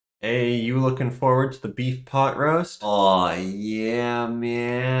Hey, you looking forward to the beef pot roast? Oh, yeah,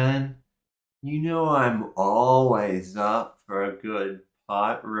 man. You know I'm always up for a good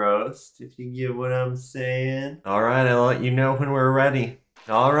pot roast, if you get what I'm saying. All right, I'll let you know when we're ready.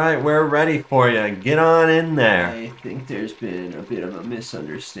 All right, we're ready for you. Get on in there. I think there's been a bit of a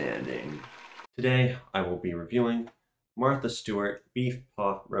misunderstanding. Today, I will be reviewing Martha Stewart beef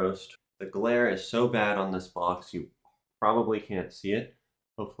pot roast. The glare is so bad on this box, you probably can't see it.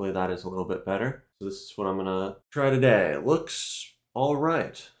 Hopefully that is a little bit better. So this is what I'm gonna try today. It looks all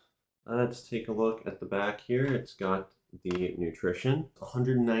right. Let's take a look at the back here. It's got the nutrition,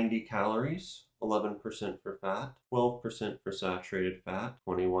 190 calories, 11% for fat, 12% for saturated fat,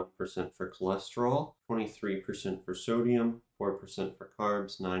 21% for cholesterol, 23% for sodium, 4% for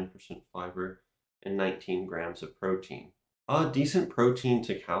carbs, 9% fiber, and 19 grams of protein. A decent protein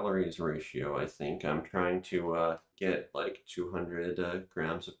to calories ratio, I think. I'm trying to get like 200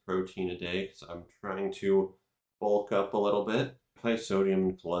 grams of protein a day because I'm trying to bulk up a little bit. High sodium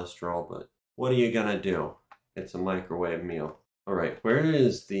and cholesterol, but what are you gonna do? It's a microwave meal. All right, where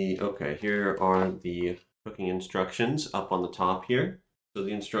is okay, here are the cooking instructions up on the top here. So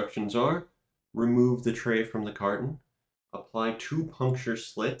the instructions are, remove the tray from the carton, apply 2 puncture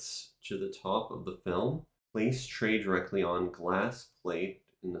slits to the top of the film, place tray directly on glass plate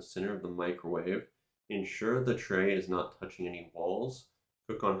in the center of the microwave, ensure the tray is not touching any walls,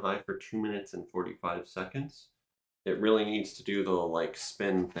 cook on high for 2 minutes and 45 seconds. It really needs to do the like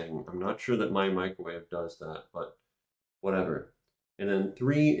spin thing. I'm not sure that my microwave does that, but whatever. And then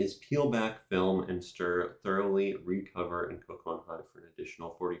 3 is peel back film and stir thoroughly, recover, and cook on high for an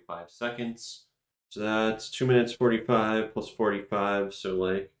additional 45 seconds. So that's 2 minutes 45 plus 45, so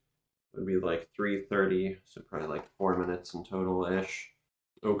like it would be like 3:30, so probably like 4 minutes in total-ish.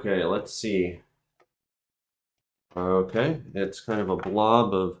 Okay, let's see. Okay, it's kind of a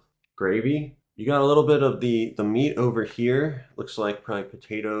blob of gravy. You got a little bit of the meat over here. Looks like probably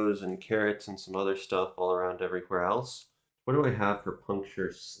potatoes and carrots and some other stuff all around everywhere else. What do I have for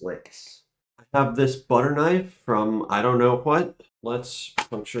puncture slits? I have this butter knife from I don't know what. Let's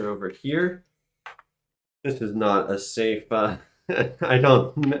puncture over here. This is not a safe, I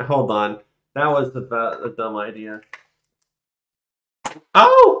don't, hold on. That was about a dumb idea.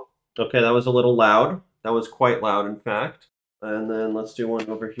 Oh! Okay, that was a little loud. That was quite loud, in fact. And then let's do one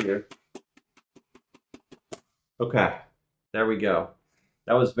over here. Okay, there we go.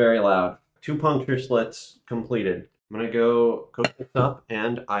 That was very loud. 2 puncture slits completed. I'm gonna go cook this up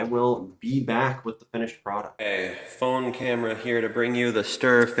and I will be back with the finished product. Okay, phone camera here to bring you the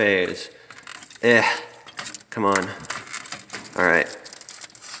stir phase. Come on. All right.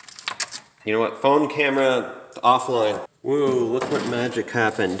 You know what? Phone camera offline. Whoa, look what magic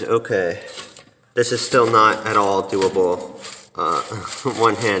happened. Okay. This is still not at all doable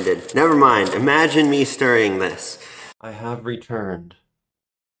one-handed. Never mind. Imagine me stirring this. I have returned.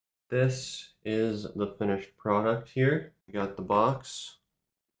 This is the finished product here. We got the box.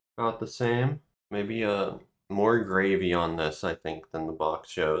 About the same. Maybe more gravy on this, I think, than the box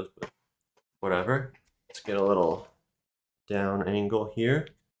shows, but whatever. Let's get a little down angle here.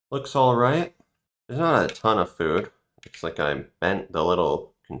 Looks all right. There's not a ton of food. Looks like I bent the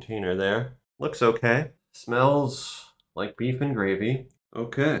little container there. Looks okay. Smells like beef and gravy.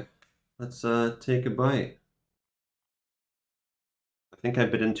 Okay, let's take a bite. I think I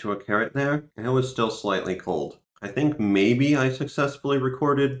bit into a carrot there, and it was still slightly cold. I think maybe I successfully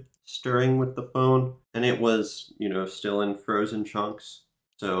recorded stirring with the phone, and it was, you know, still in frozen chunks.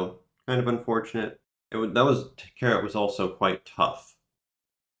 So kind of unfortunate. Carrot was also quite tough.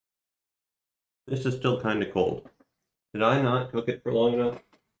 This is still kind of cold. Did I not cook it for long enough?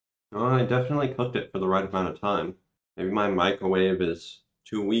 Oh, I definitely cooked it for the right amount of time. Maybe my microwave is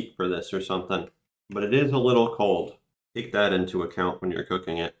too weak for this or something. But it is a little cold. Take that into account when you're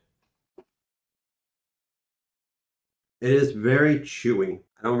cooking it. It is very chewy.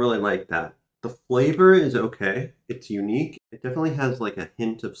 I don't really like that. The flavor is okay. It's unique. It definitely has like a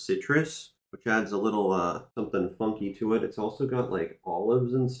hint of citrus, which adds a little something funky to it. It's also got like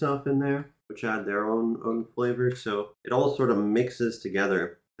olives and stuff in there, which add their own flavor. So it all sort of mixes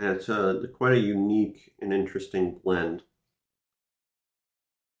together. And it's quite a unique and interesting blend.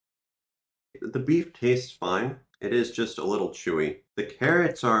 The beef tastes fine. It is just a little chewy. The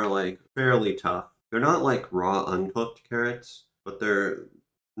carrots are like fairly tough. They're not like raw uncooked carrots, but they're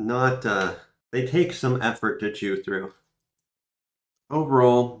not, they take some effort to chew through.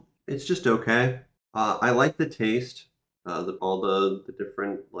 Overall, it's just okay. I like the taste. All the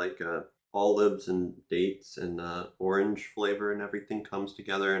different like olives and dates and orange flavor and everything comes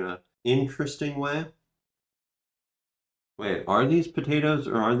together in a interesting way. Wait, are these potatoes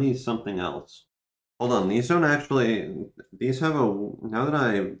or are these something else? Hold on, these don't actually, these have a, now that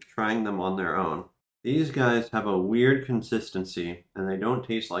I'm trying them on their own, these guys have a weird consistency and they don't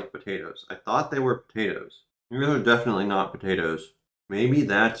taste like potatoes. I thought they were potatoes. These are definitely not potatoes. Maybe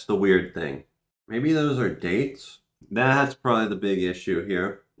that's the weird thing. Maybe those are dates? That's probably the big issue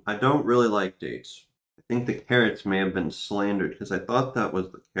here. I don't really like dates. I think the carrots may have been slandered because I thought that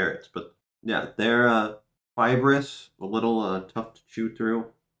was the carrots, but yeah, they're fibrous, a little tough to chew through.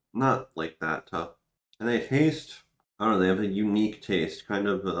 Not like that tough. And they taste, I don't know, they have a unique taste, kind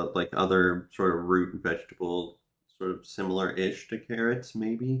of like other sort of root vegetables, sort of similar-ish to carrots,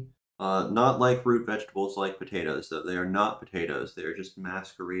 maybe. Not like root vegetables like potatoes, though. They are not potatoes. They are just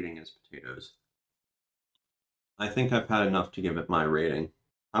masquerading as potatoes. I think I've had enough to give it my rating.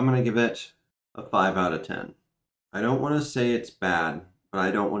 I'm going to give it a 5 out of 10. I don't want to say it's bad, but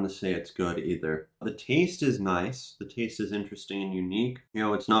I don't want to say it's good either. The taste is nice. The taste is interesting and unique. You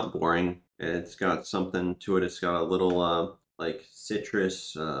know, it's not boring. It's got something to it. It's got a little like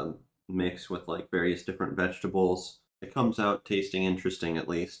citrus mix with like various different vegetables. It comes out tasting interesting at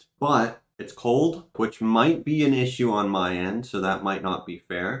least. But it's cold, which might be an issue on my end, so that might not be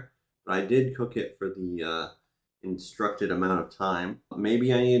fair. But I did cook it for the instructed amount of time.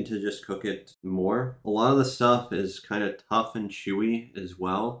 Maybe I need to just cook it more. A lot of the stuff is kind of tough and chewy as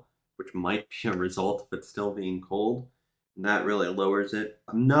well, which might be a result of it still being cold. And that really lowers it.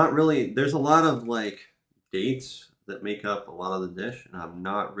 I'm not really, there's a lot of like dates that make up a lot of the dish, and I'm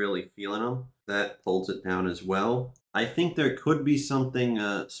not really feeling them. That pulls it down as well. I think there could be something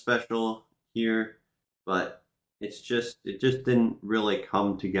special here, but it just didn't really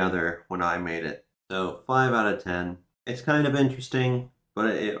come together when I made it. So 5 out of 10. It's kind of interesting, but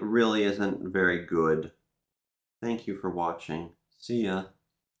it really isn't very good. Thank you for watching. See ya.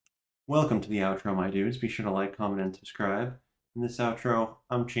 Welcome to the outro, my dudes. Be sure to like, comment, and subscribe. In this outro,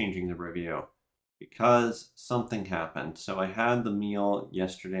 I'm changing the review because something happened. So I had the meal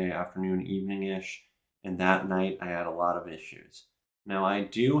yesterday afternoon, evening-ish, and that night I had a lot of issues. Now I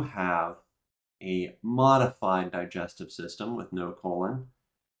do have a modified digestive system with no colon.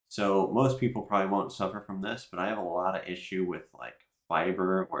 So most people probably won't suffer from this, but I have a lot of issue with like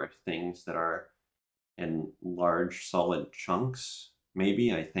fiber or things that are in large solid chunks.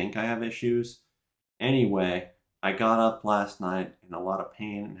 Maybe I think I have issues. Anyway, I got up last night in a lot of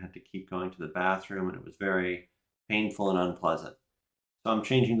pain and had to keep going to the bathroom, and it was very painful and unpleasant. So I'm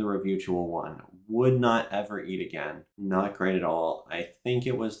changing the review to a 1. Would not ever eat again. Not great at all. I think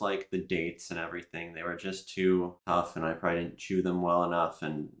it was like the dates and everything. They were just too tough, and I probably didn't chew them well enough,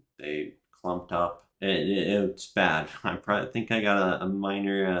 and they clumped up. It's bad. I think I got a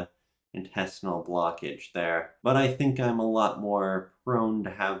minor intestinal blockage there. But I think I'm a lot more prone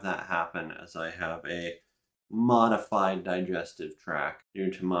to have that happen as I have a modified digestive tract due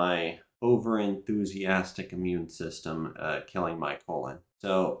to my over-enthusiastic immune system killing my colon.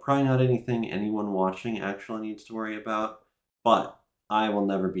 So probably not anything anyone watching actually needs to worry about, but I will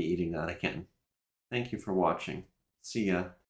never be eating that again. Thank you for watching. See ya.